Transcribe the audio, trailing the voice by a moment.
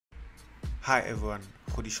Hi everyone,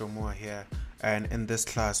 Kgodisho Mowa here, and in this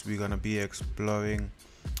class we're gonna be exploring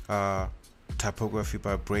typography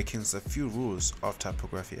by breaking a few rules of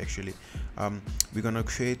typography. Actually, we're gonna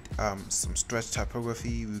create some stretch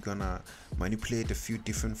typography. We're gonna manipulate a few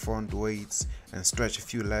different font weights and stretch a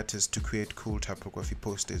few letters to create cool typography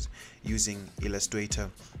posters using Illustrator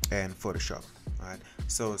and Photoshop. Right.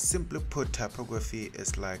 So simply put, typography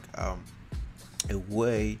is like a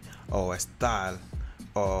way or a style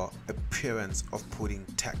or appearance of putting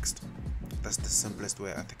text. That's the simplest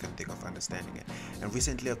way I can think of understanding it. And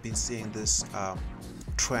recently I've been seeing this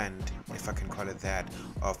trend, if I can call it that,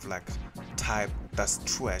 of like type that's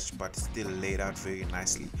stretched but still laid out very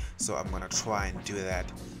nicely. So I'm gonna try and do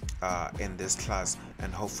that in this class,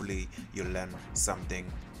 and hopefully you'll learn something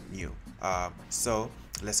new. So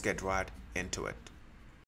let's get right into it.